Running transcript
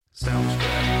Sounds good.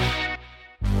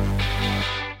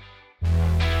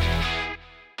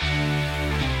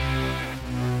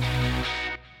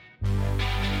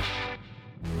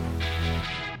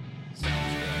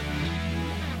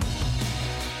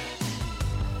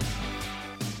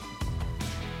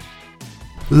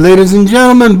 Ladies and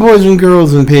gentlemen, boys and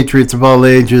girls, and patriots of all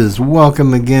ages,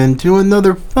 welcome again to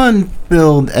another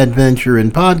fun-filled adventure in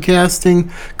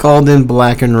podcasting called In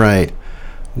Black and Right.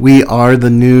 We are the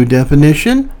new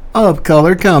definition of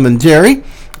color commentary,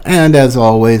 and as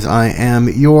always, I am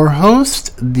your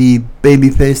host, the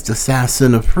baby-faced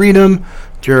assassin of freedom,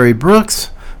 Jerry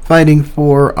Brooks, fighting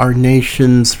for our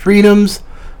nation's freedoms,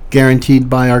 guaranteed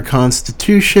by our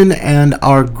Constitution and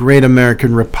our great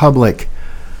American Republic.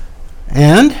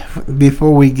 And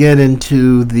before we get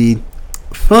into the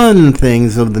fun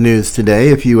things of the news today,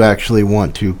 if you actually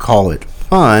want to call it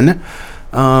fun,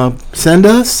 send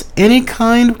us any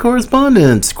kind of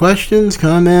correspondence, questions,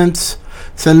 comments.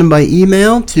 Send them by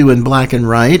email to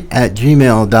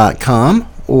inblackandright@gmail.com,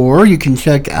 or you can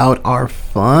check out our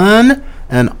fun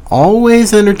and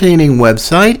always entertaining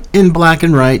website,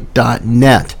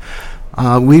 inblackandright.net.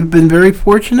 We've been very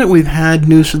fortunate. We've had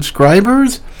new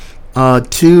subscribers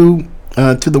to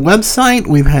the website.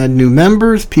 We've had new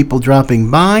members, people dropping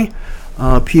by,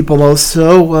 people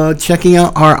also checking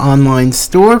out our online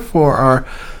store for our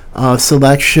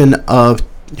selection of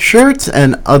shirts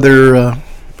and other,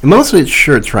 mostly it's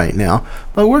shirts right now,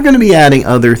 but we're going to be adding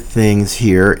other things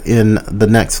here in the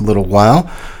next little while.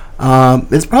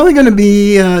 It's probably going to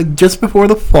be just before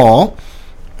the fall,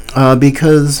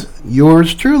 because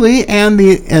yours truly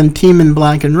and Team in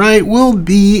Black and Right will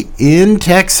be in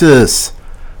Texas.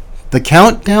 The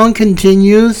countdown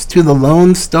continues to the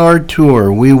Lone Star Tour.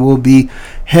 We will be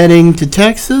heading to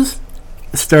Texas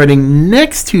starting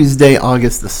next Tuesday,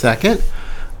 August the 2nd.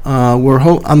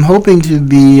 I'm hoping to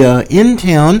be in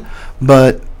town,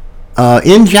 but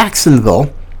in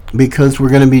Jacksonville, because we're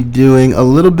going to be doing a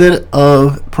little bit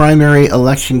of primary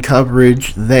election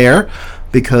coverage there,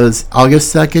 because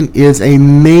August 2nd is a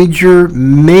major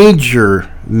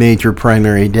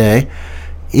primary day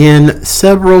in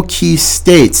several key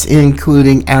states,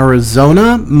 including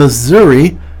Arizona,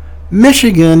 Missouri,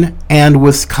 Michigan, and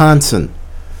Wisconsin.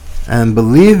 And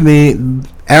believe me,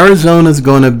 Arizona's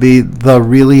going to be the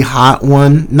really hot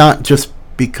one, not just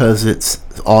because it's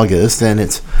August and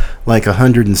it's like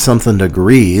 100 and something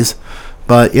degrees,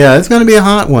 but yeah, it's going to be a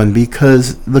hot one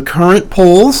because the current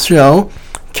polls show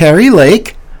Kari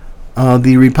Lake,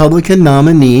 the Republican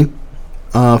nominee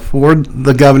for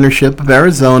the governorship of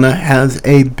Arizona, has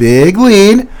a big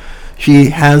lead.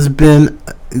 She has been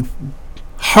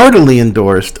heartily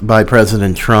endorsed by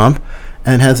President Trump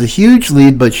and has a huge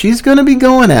lead, but she's going to be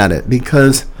going at it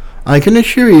because I can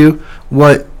assure you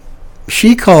what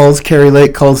Kari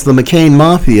Lake calls the McCain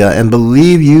Mafia, and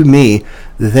believe you me,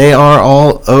 they are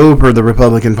all over the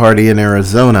Republican Party in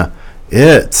Arizona.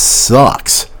 It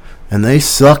sucks, and they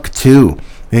suck too,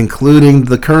 including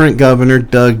the current governor,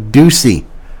 Doug Ducey.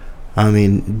 I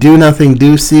mean, Do Nothing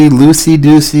Ducey, Lucy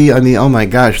Ducey. I mean, oh my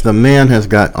gosh, the man has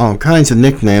got all kinds of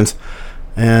nicknames,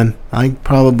 and I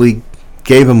probably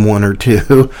gave him one or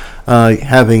two,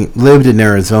 having lived in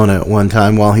Arizona at one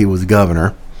time while he was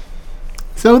governor.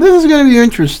 So this is going to be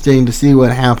interesting to see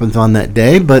what happens on that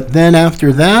day, but then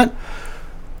after that,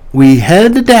 we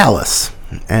head to Dallas,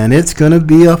 and it's going to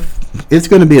be a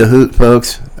hoot,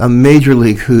 folks, a major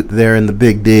league hoot there in the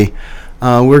Big D.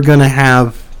 We're going to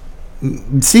have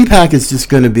CPAC is just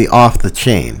going to be off the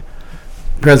chain.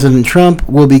 President Trump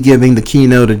will be giving the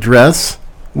keynote address,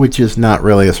 which is not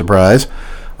really a surprise.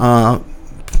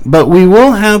 But we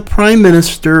will have Prime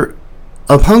Minister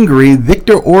of Hungary,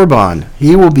 Viktor Orban.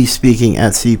 He will be speaking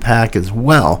at CPAC as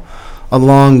well,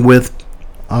 along with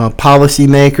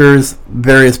policymakers,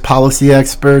 various policy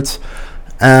experts,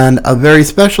 and a very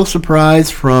special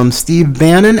surprise from Steve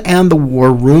Bannon and the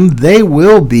War Room. They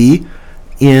will be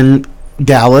in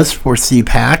Dallas for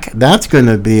CPAC. That's going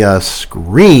to be a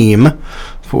scream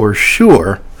for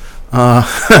sure.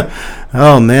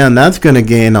 Oh man, that's going to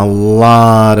gain a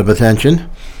lot of attention,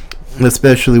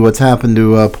 especially what's happened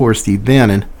to poor Steve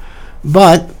Bannon.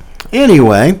 But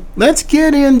anyway, let's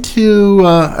get into,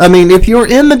 if you're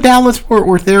in the Dallas-Fort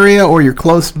Worth area or you're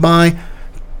close by,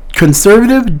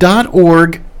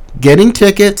 conservative.org, getting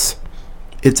tickets.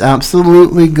 It's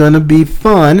absolutely going to be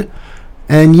fun.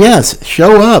 And yes,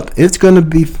 show up. It's going to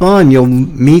be fun. You'll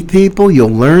meet people. You'll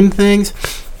learn things.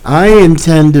 I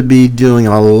intend to be doing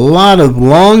a lot of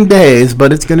long days,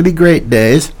 but it's going to be great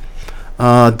days.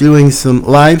 Doing some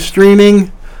live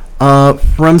streaming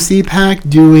from CPAC,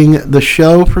 doing the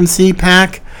show from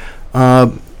CPAC.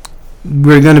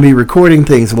 We're going to be recording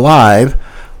things live.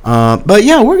 But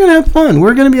yeah, we're going to have fun.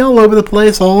 We're going to be all over the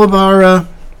place. All of our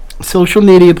social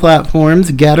media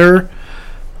platforms, Getter,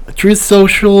 Truth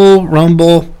Social,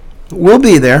 Rumble, we'll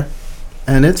be there.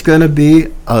 And it's going to be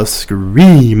a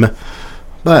scream.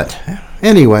 But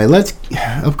anyway,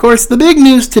 of course, the big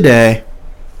news today,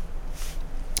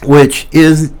 which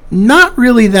is not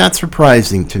really that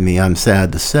surprising to me, I'm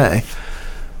sad to say.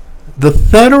 The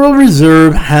Federal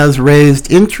Reserve has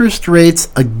raised interest rates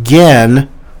again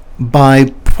by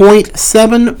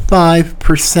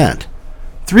 0.75%,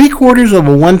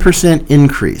 0.75%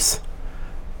 increase.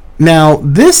 Now,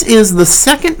 this is the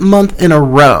second month in a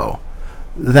row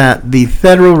that the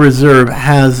Federal Reserve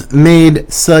has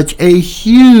made such a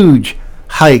huge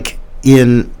hike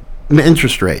in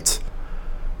interest rates.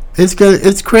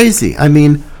 It's crazy.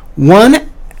 Combined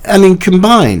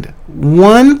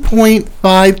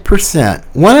 1.5%,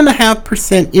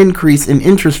 1.5% increase in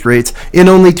interest rates in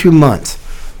only 2 months.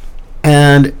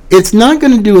 And it's not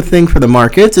going to do a thing for the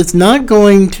markets. It's not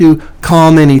going to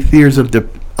calm any fears of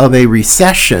a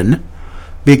recession,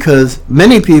 because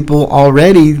many people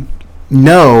already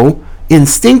know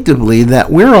instinctively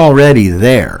that we're already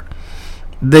there.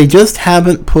 They just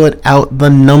haven't put out the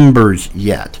numbers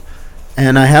yet.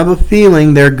 And I have a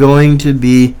feeling they're going to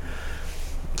be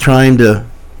trying to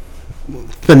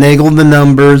finagle the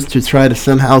numbers to try to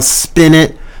somehow spin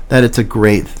it that it's a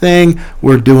great thing.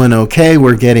 We're doing okay.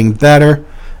 We're getting better.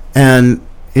 And,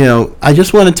 I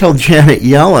just want to tell Janet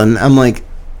Yellen, I'm like,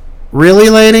 really,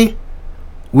 lady?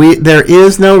 There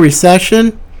is no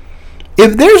recession?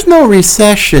 If there's no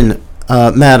recession,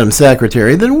 Madam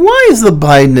Secretary, then why is the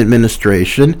Biden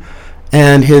administration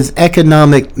and his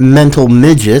economic mental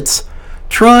midgets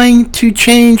trying to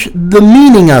change the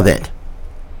meaning of it?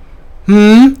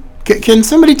 Can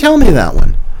somebody tell me that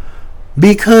one?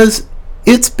 Because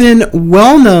it's been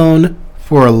well known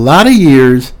for a lot of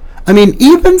years.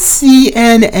 Even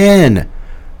CNN,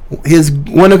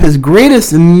 one of his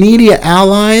greatest media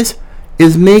allies,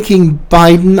 is making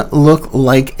Biden look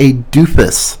like a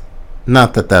doofus.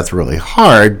 Not that that's really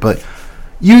hard, but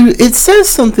it says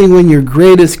something when your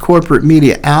greatest corporate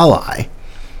media ally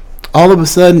all of a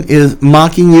sudden is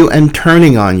mocking you and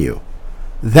turning on you.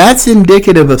 That's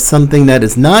indicative of something that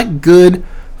is not good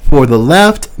for the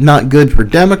left, not good for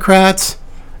Democrats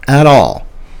at all.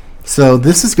 So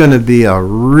this is going to be a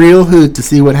real hoot to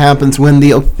see what happens when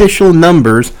the official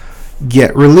numbers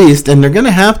get released, and they're going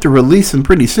to have to release them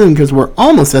pretty soon because we're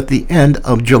almost at the end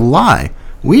of July.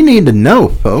 We need to know,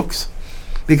 folks,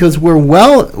 because we're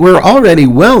already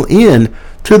well in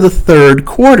to the third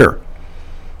quarter.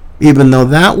 Even though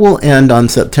that will end on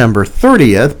September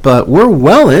 30th, but we're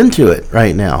well into it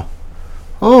right now.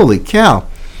 Holy cow.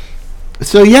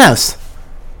 So yes,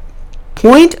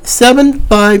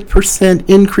 0.75%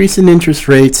 increase in interest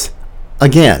rates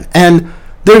again. And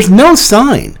there's no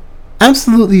sign,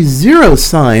 absolutely zero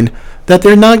sign, that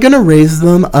they're not going to raise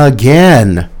them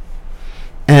again.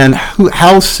 And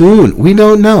how soon? We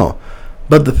don't know.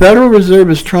 But the Federal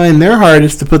Reserve is trying their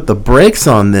hardest to put the brakes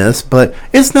on this, but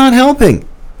it's not helping.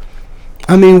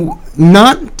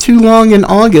 Not too long in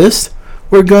August,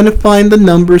 we're going to find the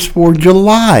numbers for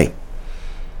July.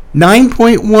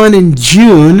 9.1 in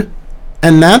June,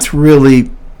 and that's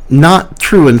really not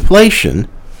true inflation.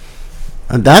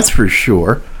 That's for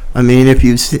sure. If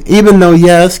you see, even though,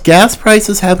 yes, gas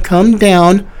prices have come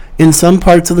down in some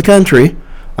parts of the country.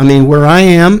 Where I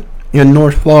am in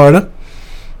North Florida,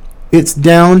 it's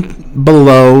down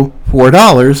below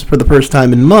 $4 for the first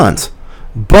time in months.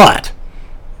 But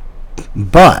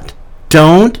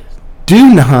do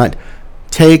not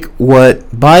take what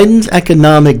Biden's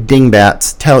economic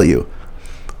dingbats tell you.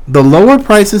 The lower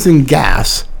prices in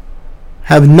gas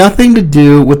have nothing to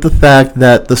do with the fact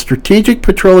that the Strategic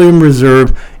Petroleum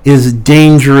Reserve is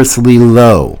dangerously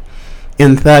low.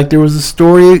 In fact, there was a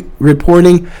story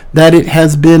reporting that it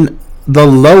has been the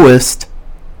lowest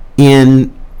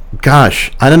in, I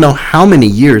don't know how many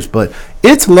years, but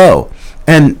it's low.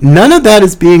 And none of that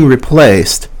is being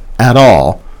replaced at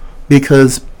all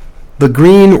because the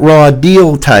green raw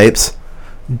deal types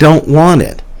don't want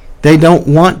it. They don't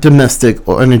want domestic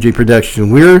energy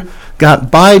production. We've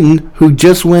got Biden, who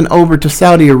just went over to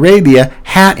Saudi Arabia,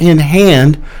 hat in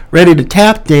hand, ready to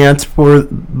tap dance for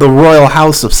the royal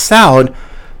house of Saud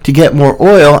to get more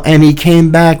oil, and he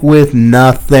came back with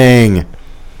nothing.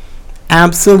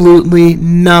 Absolutely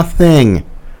nothing.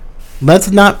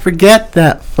 Let's not forget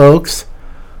that, folks.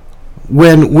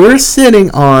 When we're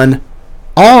sitting on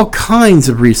all kinds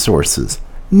of resources,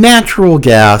 natural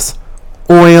gas,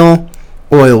 oil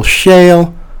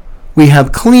shale, we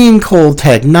have clean coal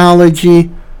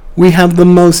technology, we have the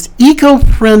most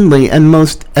eco-friendly and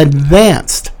most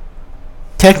advanced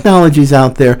technologies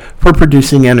out there for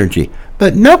producing energy.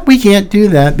 But nope, we can't do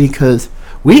that because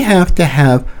we have to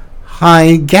have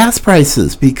high gas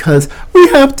prices because we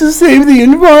have to save the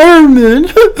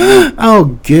environment.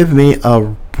 Oh, give me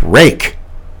a break.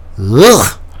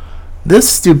 Ugh. This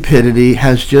stupidity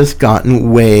has just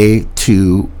gotten way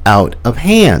too out of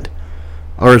hand.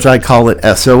 Or as I call it,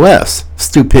 SOS,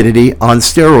 stupidity on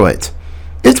steroids.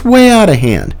 It's way out of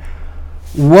hand.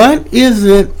 What is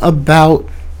it about,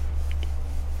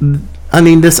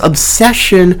 this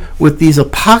obsession with these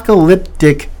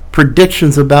apocalyptic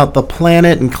predictions about the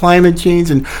planet and climate change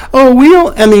and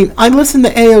I listen to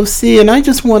AOC and I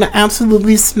just want to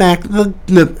absolutely smack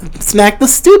the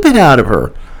stupid out of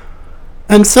her.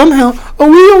 And somehow,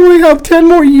 we only have 10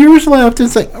 more years left.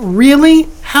 It's like, really?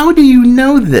 How do you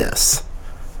know this?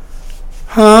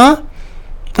 Huh?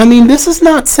 This is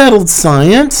not settled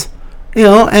science.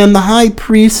 And the high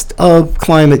priest of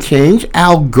climate change,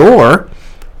 Al Gore,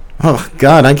 oh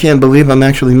God, I can't believe I'm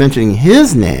actually mentioning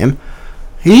his name.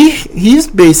 He's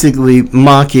basically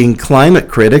mocking climate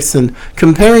critics and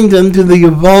comparing them to the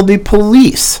Uvalde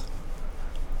police.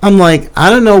 I'm like,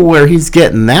 I don't know where he's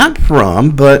getting that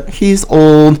from, but he's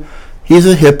old. He's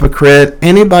a hypocrite.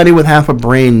 Anybody with half a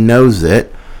brain knows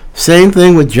it. Same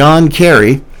thing with John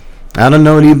Kerry. I don't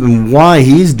know even why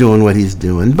he's doing what he's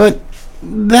doing. But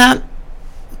that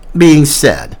being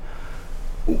said,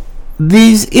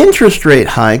 these interest rate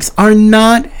hikes are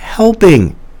not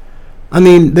helping.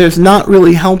 There's not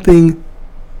really helping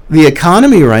the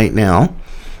economy right now.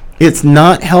 It's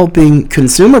not helping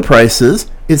consumer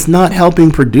prices. It's not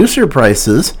helping producer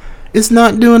prices. It's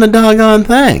not doing a doggone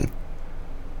thing.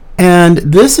 And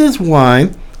this is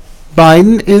why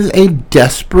Biden is a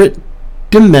desperate,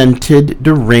 demented,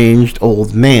 deranged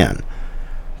old man.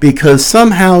 Because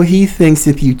somehow he thinks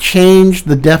if you change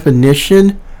the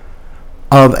definition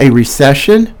of a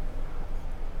recession,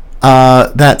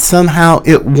 that somehow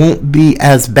it won't be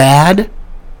as bad.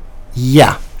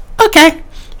 Yeah. Okay.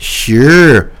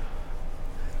 Sure.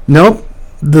 Nope.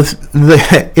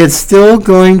 It's still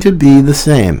going to be the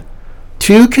same.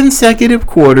 2 consecutive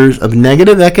quarters of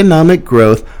negative economic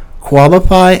growth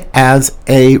qualify as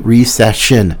a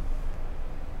recession.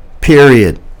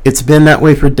 Period. It's been that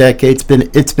way for decades.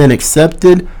 It's been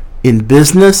accepted in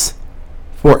business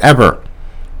forever,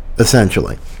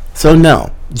 essentially. So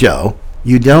no, Joe,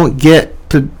 you don't get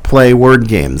to play word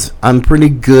games. I'm pretty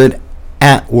good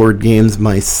at word games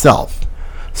myself.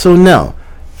 So no.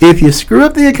 If you screw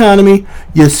up the economy,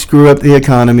 you screw up the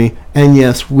economy. And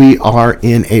yes, we are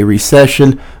in a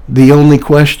recession. The only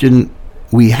question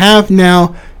we have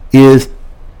now is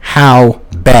how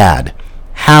bad,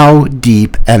 how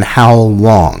deep, and how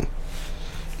long.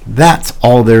 That's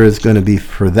all there is going to be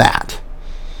for that.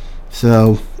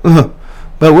 So,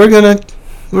 but we're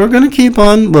gonna keep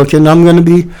on looking. I'm going to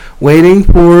be waiting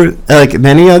for, like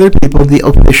many other people, the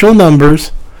official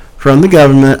numbers from the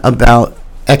government about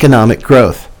economic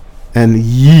growth. And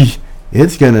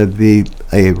it's going to be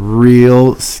a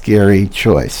real scary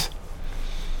choice.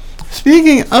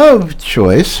 Speaking of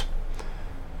choice,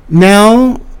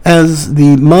 now as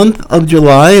the month of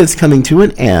July is coming to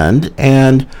an end,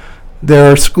 and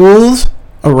there are schools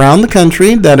around the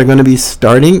country that are going to be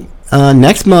starting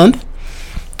next month.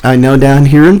 I know down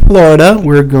here in Florida,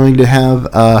 we're going to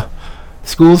have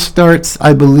school starts,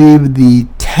 I believe, the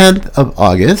 10th of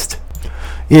August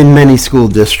in many school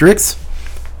districts.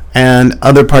 And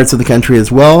other parts of the country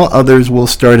as well. Others will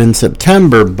start in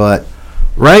September. But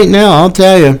right now, I'll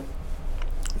tell you,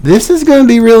 this is going to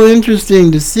be really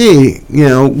interesting to see,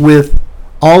 with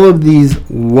all of these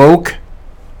woke,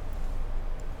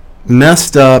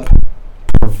 messed up,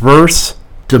 perverse,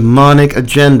 demonic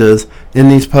agendas in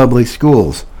these public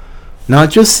schools.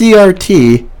 Not just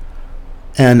CRT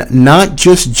and not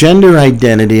just gender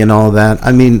identity and all that.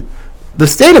 The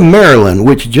state of Maryland,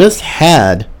 which just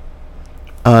had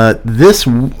this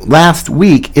last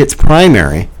week its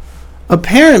primary,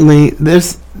 apparently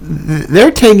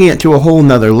they're taking it to a whole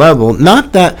nother level.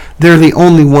 Not that they're the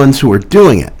only ones who are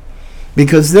doing it,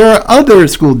 because there are other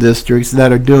school districts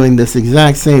that are doing this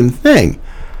exact same thing.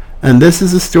 And this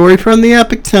is a story from the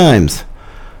Epic Times.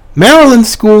 Maryland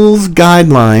schools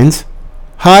guidelines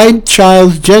hide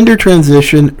child's gender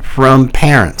transition from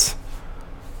parents.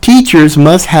 Teachers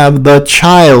must have the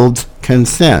child's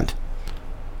consent.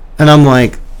 And I'm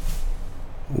like,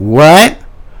 what?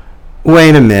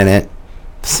 Wait a minute.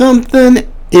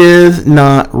 Something is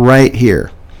not right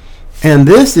here. And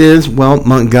this is,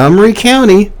 Montgomery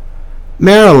County,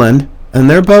 Maryland, and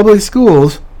their public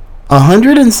schools,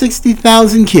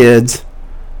 160,000 kids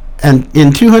and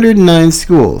in 209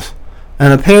 schools.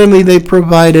 And apparently they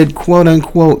provided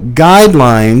quote-unquote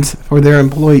guidelines for their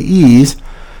employees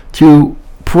to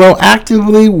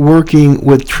proactively working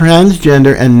with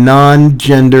transgender and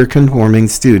non-gender conforming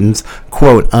students,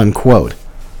 quote-unquote.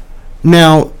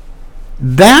 Now,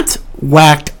 that's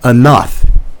whacked enough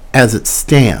as it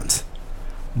stands.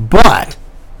 But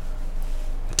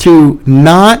to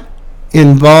not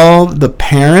involve the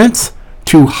parents,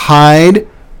 to hide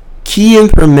key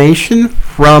information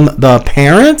from the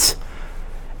parents,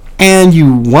 and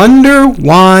you wonder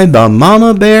why the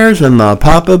mama bears and the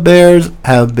papa bears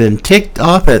have been ticked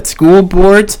off at school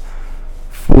boards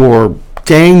for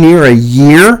dang near a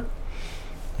year?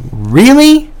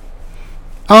 Really?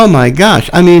 Oh my gosh.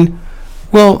 I mean,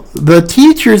 well, the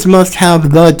teachers must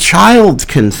have the child's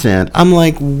consent. I'm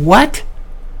like, what?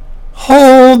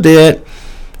 Hold it.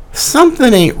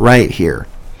 Something ain't right here.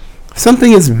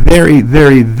 Something is very,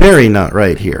 very, very not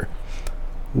right here.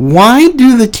 Why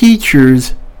do the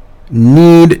teachers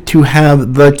need to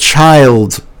have the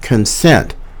child's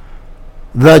consent?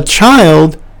 The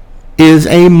child is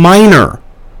a minor.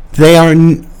 They are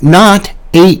not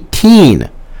 18.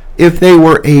 If they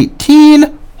were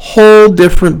 18, whole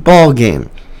different ball game.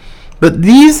 But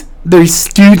they're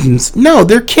students. No,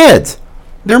 they're kids.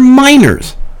 They're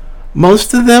minors.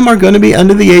 Most of them are going to be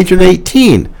under the age of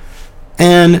 18.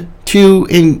 And to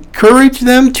encourage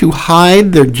them to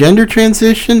hide their gender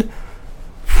transition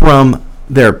from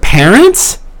their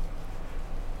parents?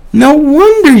 No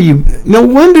wonder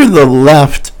the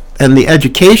left and the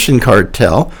education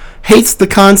cartel hates the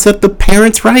concept of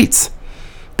parents' rights.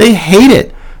 They hate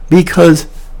it because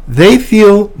they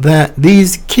feel that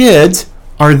these kids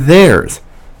are theirs.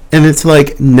 And it's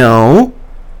like, no.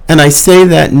 And I say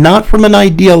that not from an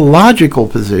ideological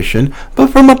position, but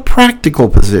from a practical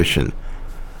position.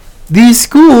 These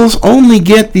schools only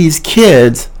get these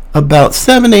kids about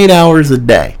 7-8 hours a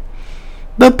day.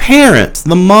 The parents,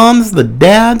 the moms, the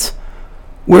dads,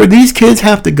 where these kids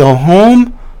have to go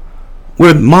home,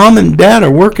 where mom and dad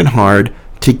are working hard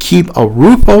to keep a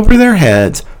roof over their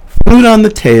heads, food on the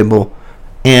table,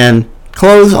 and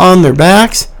clothes on their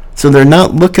backs so they're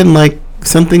not looking like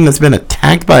something that's been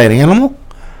attacked by an animal.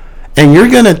 And you're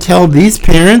going to tell these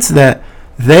parents that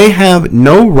they have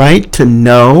no right to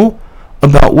know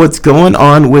about what's going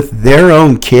on with their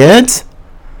own kids?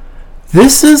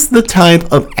 This is the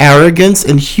type of arrogance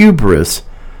and hubris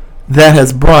that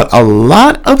has brought a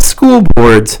lot of school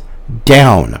boards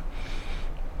down.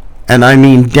 And I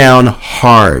mean down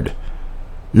hard.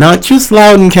 Not just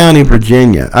Loudoun County,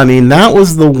 Virginia. I mean, that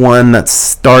was the one that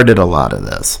started a lot of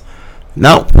this.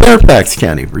 Not Fairfax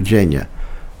County, Virginia.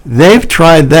 They've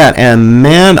tried that, and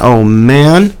man, oh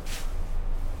man,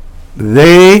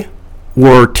 they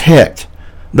were ticked.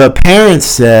 The parents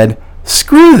said,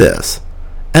 screw this.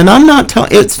 And I'm not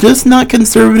telling, it's just not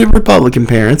conservative Republican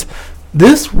parents.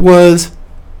 This was,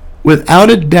 without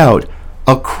a doubt,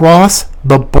 across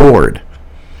the board.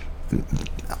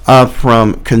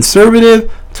 From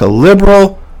conservative to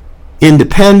liberal,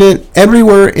 independent,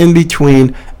 everywhere in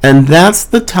between. And that's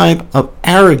the type of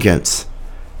arrogance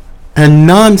and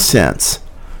nonsense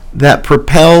that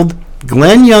propelled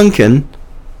Glenn Youngkin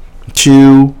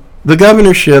to the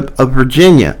governorship of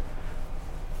Virginia,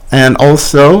 and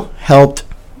also helped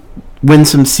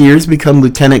Winsome Sears become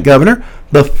lieutenant governor,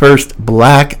 the first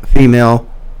black female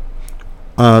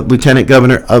lieutenant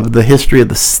governor of the history of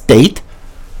the state.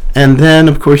 And then,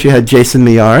 of course, you had Jason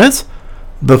Miyares,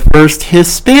 the first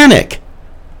Hispanic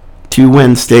to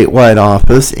win statewide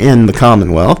office in the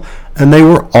Commonwealth, and they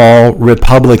were all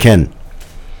Republican.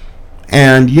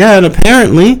 And yet,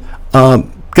 apparently,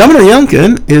 Governor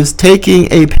Youngkin is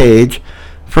taking a page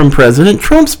from President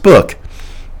Trump's book.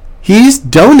 He's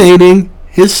donating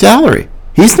his salary.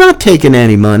 He's not taking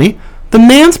any money. The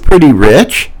man's pretty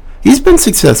rich. He's been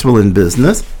successful in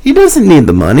business. He doesn't need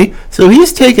the money, so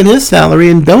he's taking his salary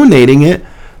and donating it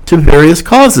to various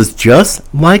causes,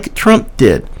 just like Trump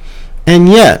did. And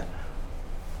yet,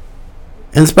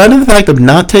 in spite of the fact of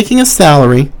not taking a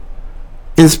salary,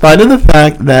 in spite of the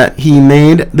fact that he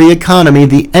made the economy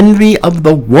the envy of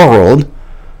the world,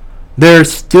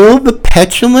 there's still the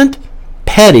petulant,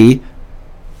 petty,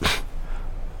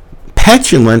 I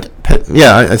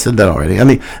said that already. I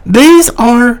mean, these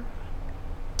are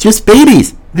just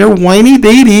babies. They're whiny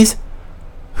babies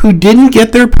who didn't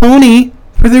get their pony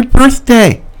for their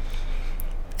birthday.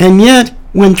 And yet,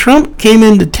 when Trump came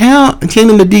into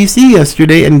D.C.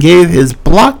 yesterday and gave his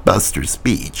blockbuster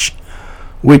speech,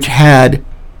 which had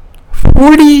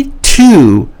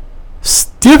 42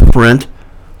 different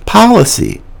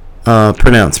policy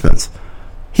pronouncements,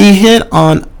 he hit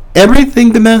on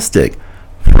everything domestic,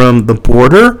 from the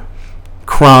border,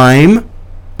 crime,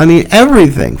 I mean,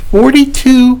 everything.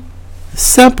 42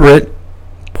 separate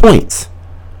points.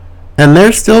 And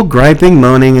they're still griping,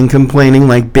 moaning, and complaining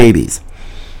like babies.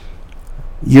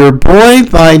 Your boy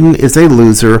Biden is a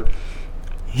loser.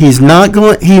 He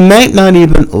might not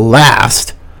even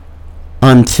last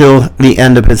until the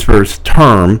end of his first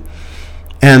term.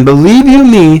 And believe you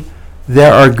me,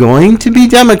 there are going to be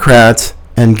Democrats,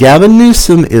 and Gavin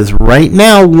Newsom is right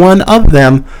now one of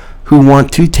them, who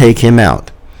want to take him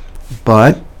out.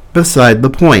 But beside the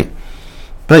point.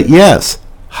 But yes,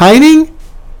 hiding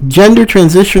gender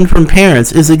transition from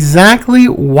parents is exactly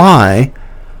why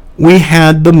we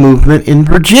had the movement in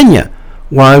Virginia,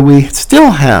 why we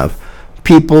still have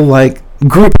people like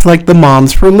groups like the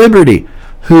Moms for Liberty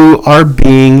who are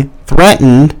being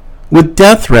threatened with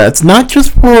death threats, not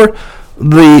just for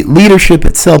the leadership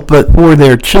itself, but for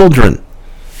their children.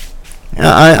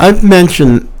 I've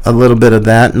mentioned a little bit of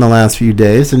that in the last few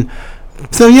days. And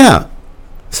so, yeah.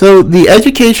 So the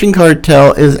education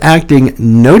cartel is acting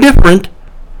no different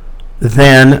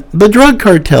than the drug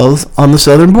cartels on the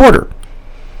southern border.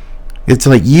 It's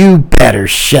like, you better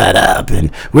shut up,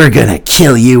 and we're going to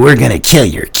kill you. We're going to kill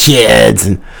your kids.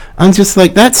 And I'm just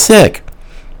like, that's sick.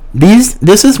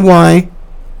 This is why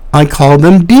I call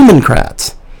them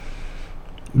Democrats.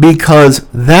 Because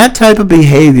that type of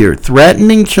behavior,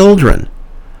 threatening children,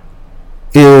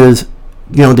 is,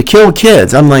 to kill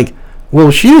kids. I'm like,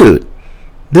 well, shoot.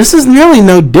 This is nearly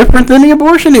no different than the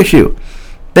abortion issue.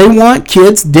 They want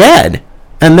kids dead.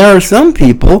 And there are some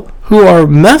people who are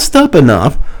messed up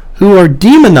enough, who are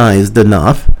demonized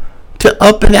enough to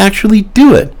up and actually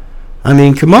do it. I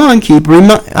mean, come on,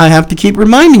 I have to keep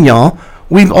reminding y'all,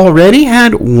 we've already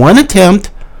had one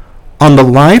attempt on the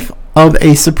life of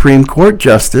a Supreme Court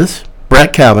Justice,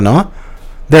 Brett Kavanaugh.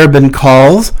 There have been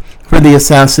calls for the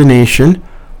assassination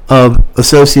of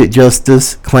Associate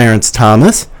Justice Clarence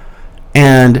Thomas,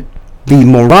 and the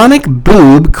moronic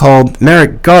boob called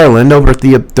Merrick Garland over at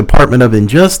the Department of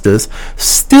Injustice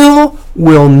still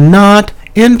will not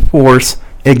enforce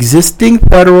existing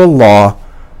federal law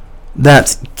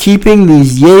that's keeping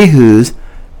these yahoos,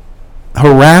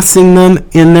 harassing them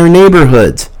in their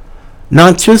neighborhoods,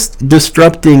 not just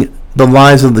disrupting the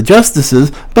lives of the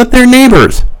justices, but their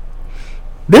neighbors.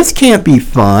 This can't be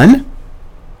fun.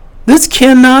 This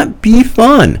cannot be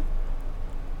fun,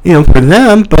 for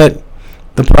them. But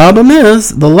the problem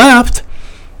is the left,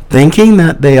 thinking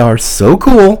that they are so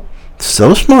cool,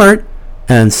 so smart,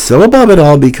 and so above it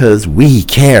all because we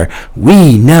care.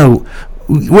 We know.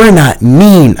 We're not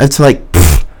mean. It's like,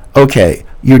 okay,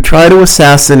 you try to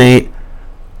assassinate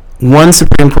one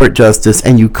Supreme Court justice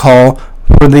and you call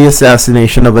for the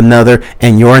assassination of another,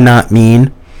 and you're not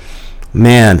mean?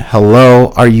 Man,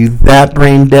 hello, are you that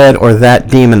brain dead or that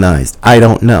demonized? I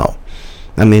don't know.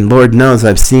 I mean, Lord knows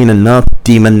I've seen enough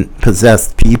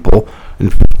demon-possessed people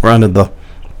in front of the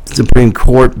Supreme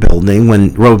Court building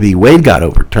when Roe v. Wade got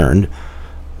overturned.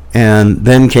 And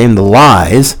then came the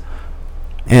lies,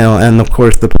 and of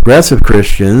course the progressive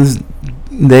Christians,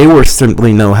 they were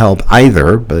simply no help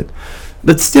either. But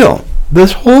still,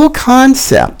 this whole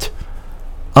concept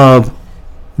of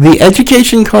the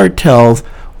education cartels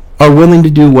are willing to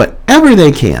do whatever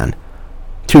they can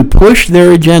to push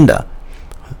their agenda.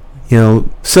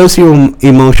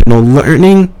 Socio-emotional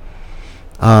learning,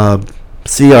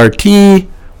 CRT,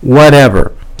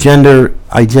 whatever, gender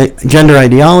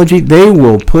ideology, they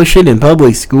will push it in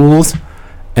public schools,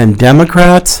 and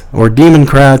Democrats or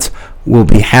Democrats will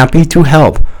be happy to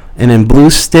help. And in blue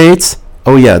states,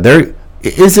 oh yeah,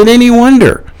 is it any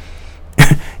wonder?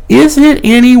 Is it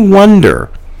any wonder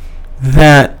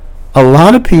that a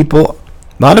lot of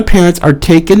parents are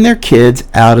taking their kids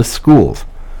out of schools?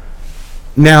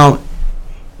 Now,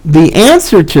 the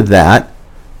answer to that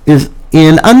is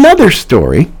in another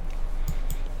story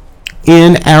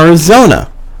in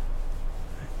Arizona.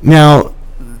 Now,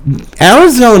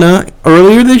 Arizona,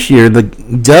 earlier this year,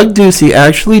 Doug Ducey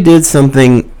actually did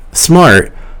something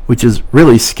smart, which is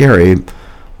really scary.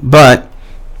 But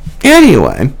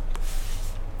anyway,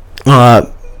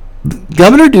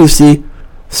 Governor Ducey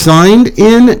signed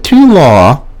into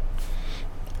law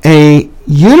a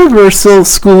universal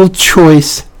school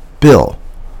choice bill,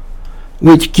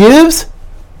 which gives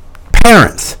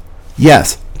parents,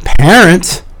 yes,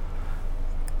 parents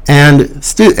and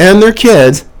their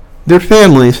kids, their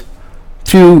families,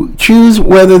 to choose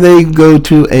whether they go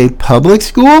to a public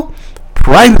school,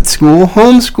 private school,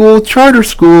 homeschool, charter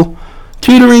school,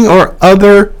 tutoring, or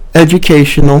other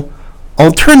educational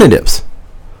alternatives.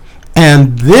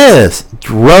 And this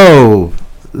drove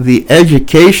the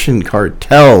education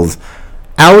cartels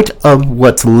out of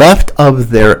what's left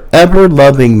of their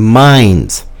ever-loving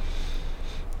minds.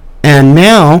 And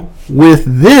now,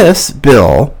 with this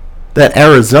bill that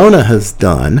Arizona has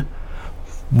done,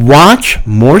 watch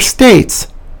more states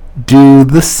do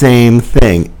the same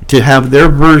thing, to have their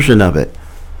version of it,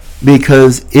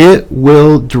 because it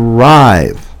will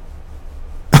drive,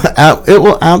 it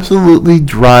will absolutely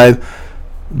drive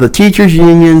the teachers'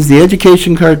 unions, the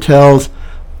education cartels,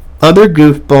 other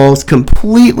goofballs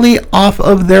completely off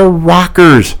of their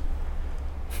rockers.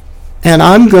 And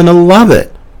I'm going to love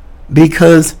it,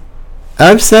 because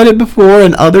I've said it before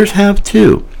and others have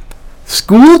too.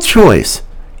 School choice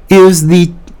is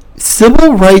the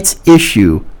civil rights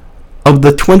issue of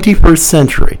the 21st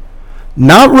century.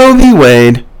 Not Roe v.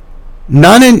 Wade,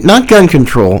 not gun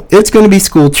control. It's going to be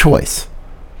school choice.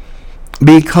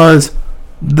 Because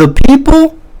the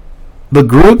people, the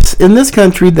groups in this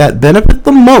country that benefit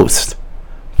the most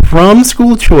from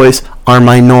school choice are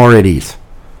minorities.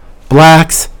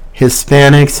 Blacks,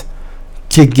 Hispanics.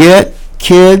 To get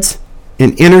kids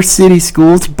in inner city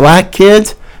schools, black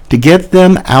kids, to get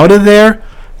them out of there,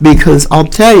 because I'll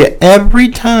tell you, every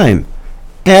time,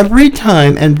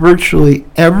 and virtually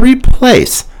every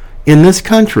place in this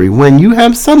country, when you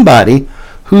have somebody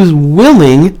who's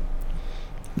willing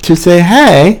to say,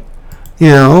 hey,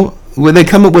 when they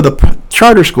come up with a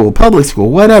charter school, public school,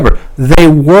 whatever, they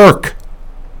work.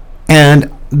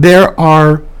 And there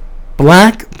are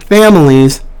black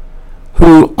families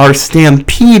who are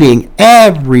stampeding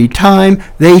every time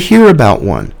they hear about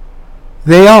one.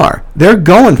 They're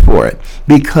going for it,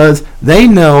 because they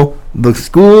know the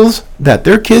schools that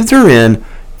their kids are in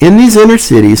these inner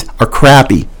cities are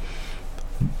crappy,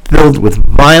 filled with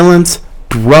violence,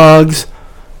 drugs,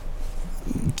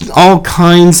 all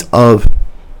kinds of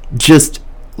just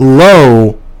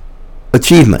low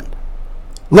achievements.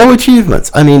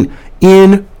 I mean,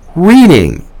 in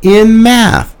reading, in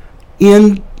math,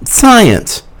 in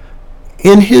science,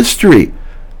 in history.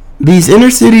 These inner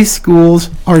city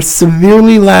schools are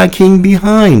severely lagging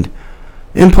behind.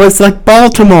 In places like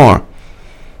Baltimore,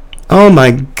 oh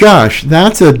my gosh,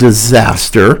 that's a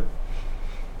disaster.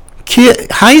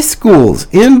 High schools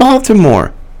in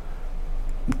Baltimore,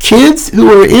 kids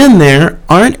who are in there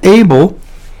aren't able,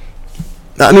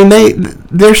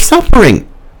 they're suffering.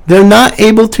 They're not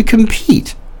able to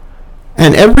compete.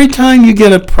 And every time you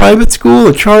get a private school,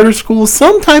 a charter school,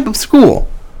 some type of school,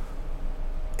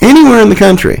 anywhere in the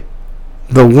country,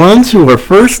 the ones who are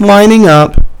first lining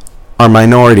up are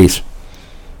minorities.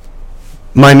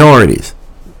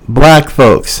 Black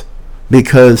folks,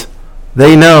 because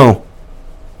they know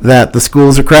that the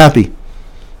schools are crappy.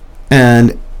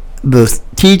 And the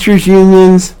teachers'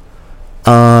 unions,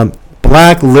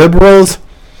 black liberals,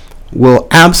 will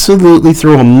absolutely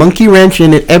throw a monkey wrench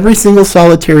in it every single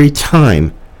solitary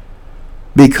time,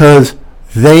 because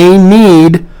they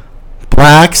need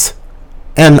blacks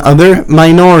and other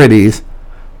minorities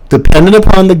dependent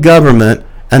upon the government,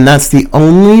 and that's the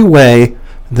only way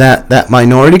that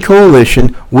minority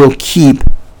coalition will keep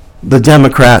the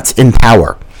Democrats in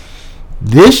power.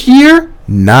 This year,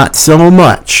 not so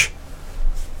much,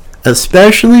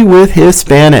 especially with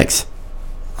Hispanics.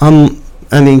 Come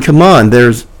on,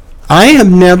 I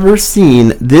have never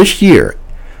seen this year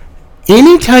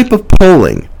any type of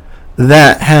polling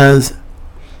that has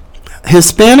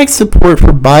Hispanic support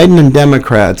for Biden and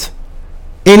Democrats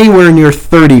anywhere near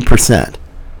 30%.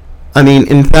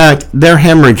 In fact, they're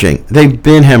hemorrhaging. They've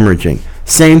been hemorrhaging.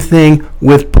 Same thing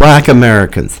with black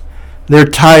Americans. They're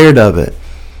tired of it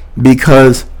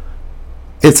because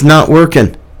it's not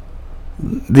working.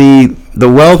 The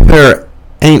welfare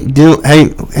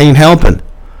ain't helping.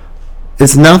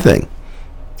 It's nothing.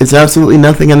 It's absolutely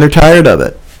nothing, and they're tired of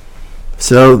it.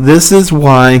 So this is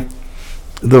why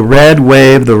the red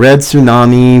wave, the red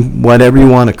tsunami, whatever you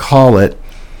want to call it,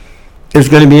 is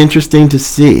going to be interesting to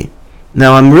see.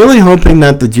 Now, I'm really hoping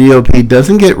that the GOP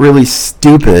doesn't get really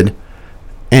stupid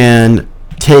and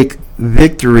take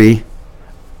victory,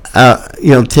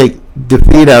 take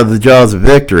defeat out of the jaws of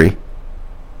victory.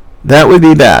 That would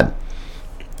be bad.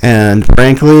 And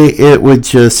frankly, it would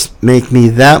just make me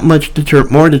that much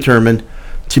more determined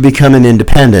to become an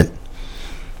independent.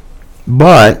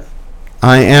 But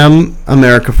I am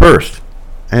America first,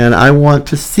 and I want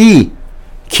to see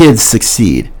kids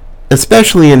succeed,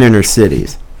 especially in inner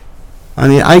cities.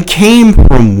 I came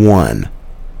from one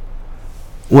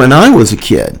when I was a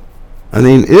kid.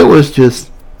 It was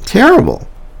just terrible.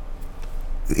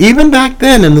 Even back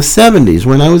then in the 70s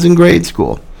when I was in grade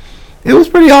school, it was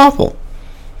pretty awful.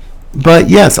 But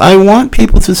yes, I want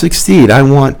people to succeed. I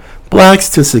want blacks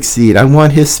to succeed. I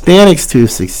want Hispanics to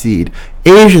succeed.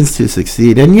 Asians to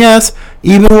succeed. And yes,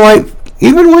 even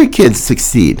white kids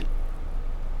succeed.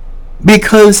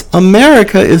 Because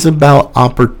America is about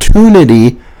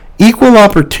opportunity, equal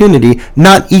opportunity,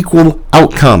 not equal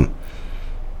outcome.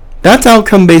 That's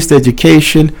outcome-based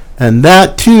education, and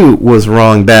that too was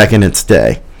wrong back in its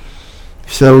day.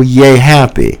 So yay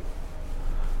happy.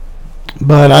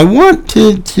 But I want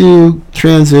to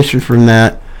transition from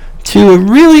that to a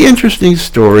really interesting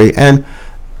story, and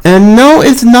no,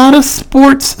 it's not a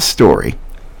sports story,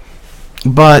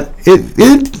 but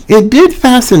it did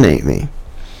fascinate me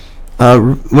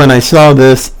when I saw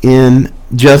this from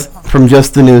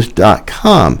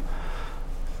justthenews.com.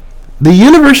 The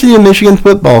University of Michigan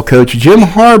football coach Jim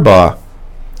Harbaugh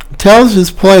tells his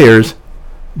players,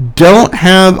 don't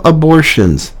have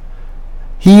abortions.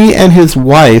 He and his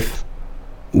wife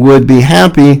would be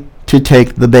happy to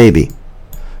take the baby.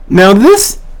 Now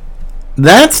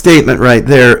that statement right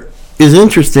there is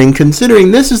interesting,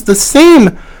 considering this is the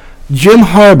same Jim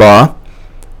Harbaugh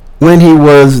when he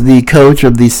was the coach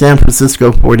of the San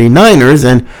Francisco 49ers,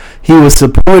 and he was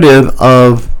supportive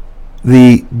of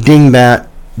the dingbat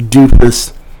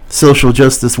doofus social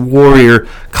justice warrior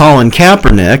Colin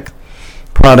Kaepernick,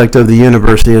 product of the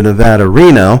University of Nevada,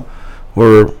 Reno,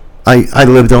 where I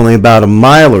lived only about a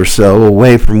mile or so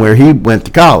away from where he went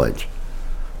to college.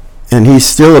 And he's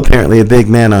still apparently a big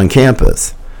man on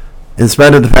campus, in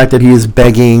spite of the fact that he is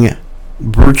begging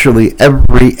virtually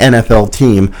every NFL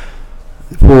team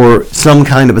for some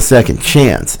kind of a second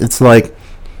chance. It's like,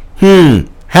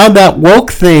 how'd that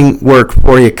woke thing work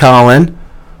for you, Colin?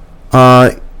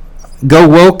 Go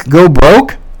woke, go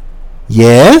broke?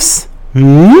 Yes?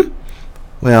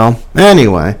 Well,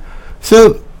 anyway.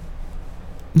 So,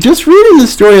 just reading the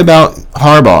story about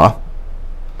Harbaugh,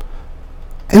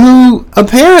 who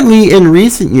apparently in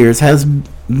recent years has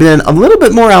been a little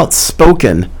bit more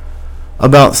outspoken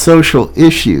about social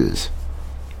issues.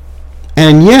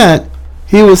 And yet,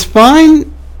 he was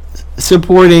fine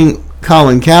supporting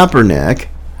Colin Kaepernick.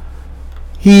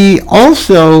 He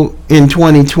also, in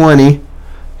 2020,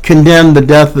 condemned the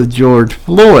death of George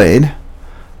Floyd.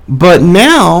 But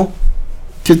now,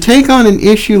 to take on an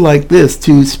issue like this,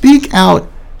 to speak out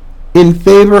in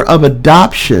favor of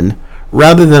adoption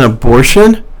rather than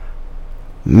abortion,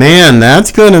 man,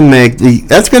 that's going to make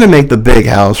the big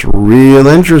house real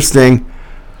interesting,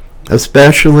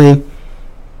 especially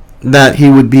that he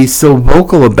would be so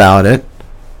vocal about it,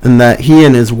 and that he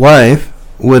and his wife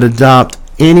would adopt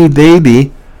any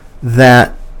baby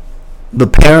that the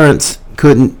parents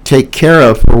couldn't take care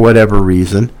of for whatever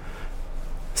reason.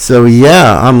 So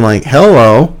yeah, I'm like,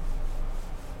 hello.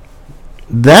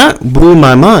 That blew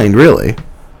my mind, really,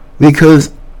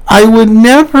 because I would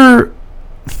never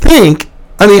think,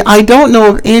 I don't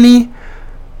know of any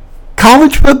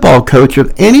college football coach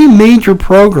of any major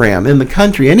program in the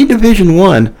country, any Division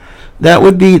I, that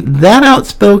would be that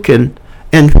outspoken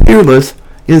and fearless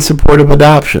in support of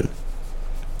adoption.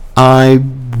 I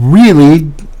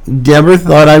really never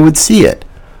thought I would see it.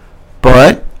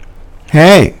 But,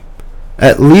 hey,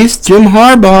 at least Jim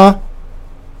Harbaugh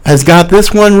has got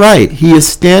this one right. He is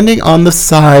standing on the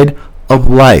side of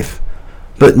life.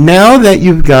 But now that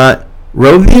you've got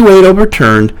Roe v. Wade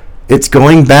overturned, it's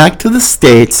going back to the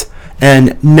states,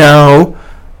 and no,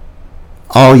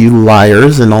 all you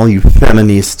liars and all you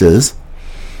feministas,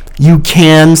 you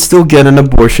can still get an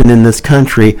abortion in this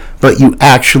country, but you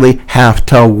actually have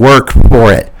to work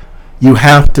for it. You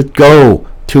have to go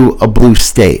to a blue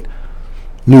state.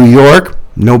 New York,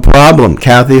 no problem.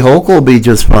 Kathy Hochul will be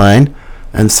just fine.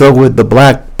 And so would the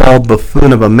blackballed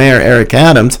buffoon of a mayor, Eric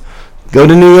Adams. Go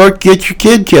to New York, get your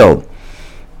kid killed.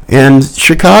 And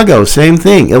Chicago, same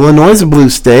thing. Illinois is a blue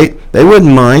state. They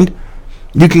wouldn't mind.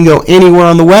 You can go anywhere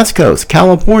on the West Coast.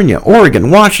 California,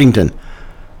 Oregon, Washington.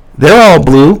 They're all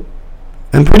blue.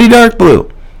 And pretty dark blue.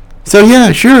 So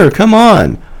yeah, sure, come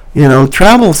on.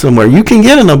 Travel somewhere. You can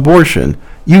get an abortion.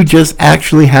 You just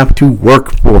actually have to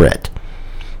work for it.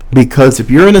 Because if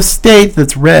you're in a state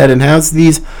that's red and has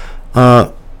these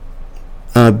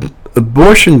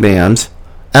abortion bans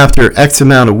after X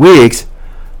amount of weeks,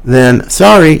 then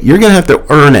sorry, you're going to have to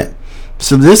earn it.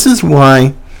 So this is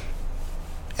why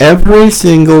every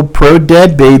single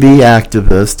pro-dead baby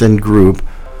activist and group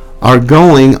are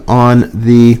going on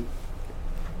the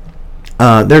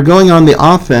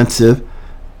offensive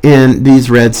in these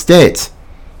red states.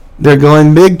 They're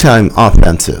going big time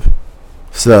offensive.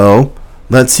 So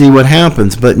let's see what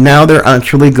happens. But now they're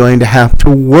actually going to have to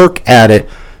work at it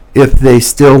if they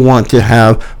still want to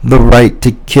have the right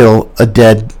to kill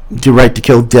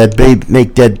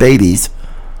make dead babies,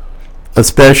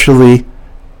 especially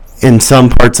in some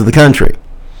parts of the country.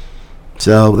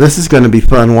 So this is going to be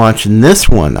fun watching this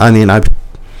one.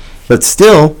 But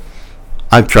still,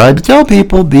 I've tried to tell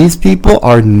people these people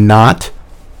are not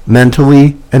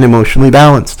mentally and emotionally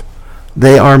balanced.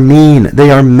 They are mean.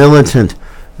 They are militant.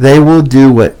 They will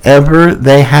do whatever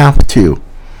they have to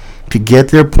get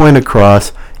their point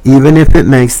across, even if it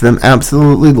makes them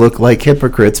absolutely look like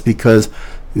hypocrites, because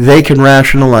they can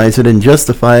rationalize it and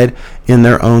justify it in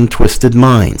their own twisted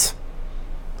minds.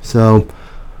 So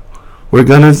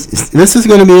this is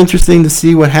going to be interesting to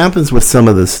see what happens with some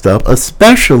of this stuff,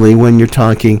 especially when you're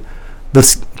talking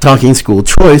school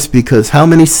choice, because how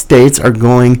many states are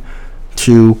going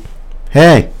to,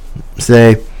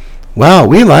 say, wow,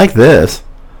 we like this.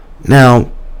 Now,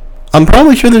 I'm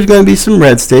probably sure there's going to be some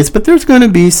red states, but there's going to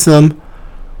be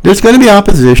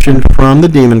opposition from the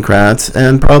Democrats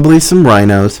and probably some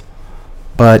rhinos.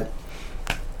 But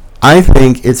I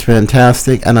think it's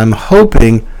fantastic, and I'm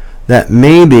hoping that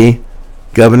maybe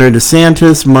Governor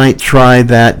DeSantis might try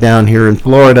that down here in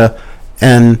Florida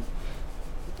and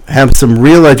have some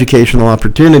real educational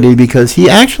opportunity, because he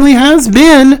actually has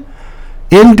been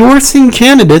endorsing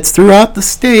candidates throughout the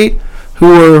state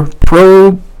who are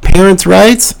pro-parents'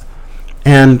 rights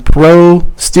and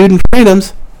pro-student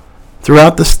freedoms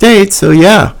throughout the state. So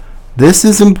yeah, this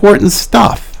is important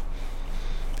stuff.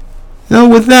 So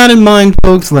with that in mind,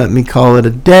 folks, let me call it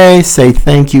a day. Say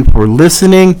thank you for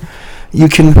listening. You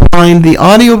can find the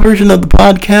audio version of the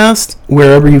podcast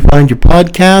wherever you find your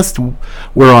podcast.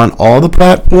 We're on all the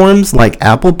platforms like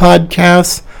Apple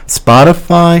Podcasts,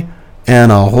 Spotify,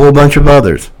 and a whole bunch of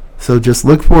others. So just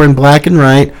look for In Black and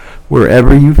Right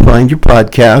wherever you find your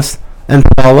podcast and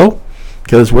follow,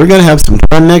 because we're going to have some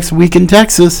fun next week in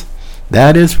Texas.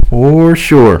 That is for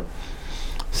sure.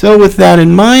 So with that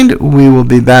in mind, we will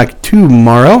be back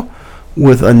tomorrow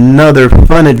with another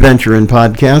fun adventure in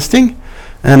podcasting.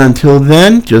 And until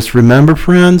then, just remember,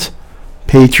 friends,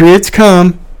 Patriots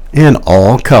come in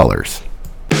all colors.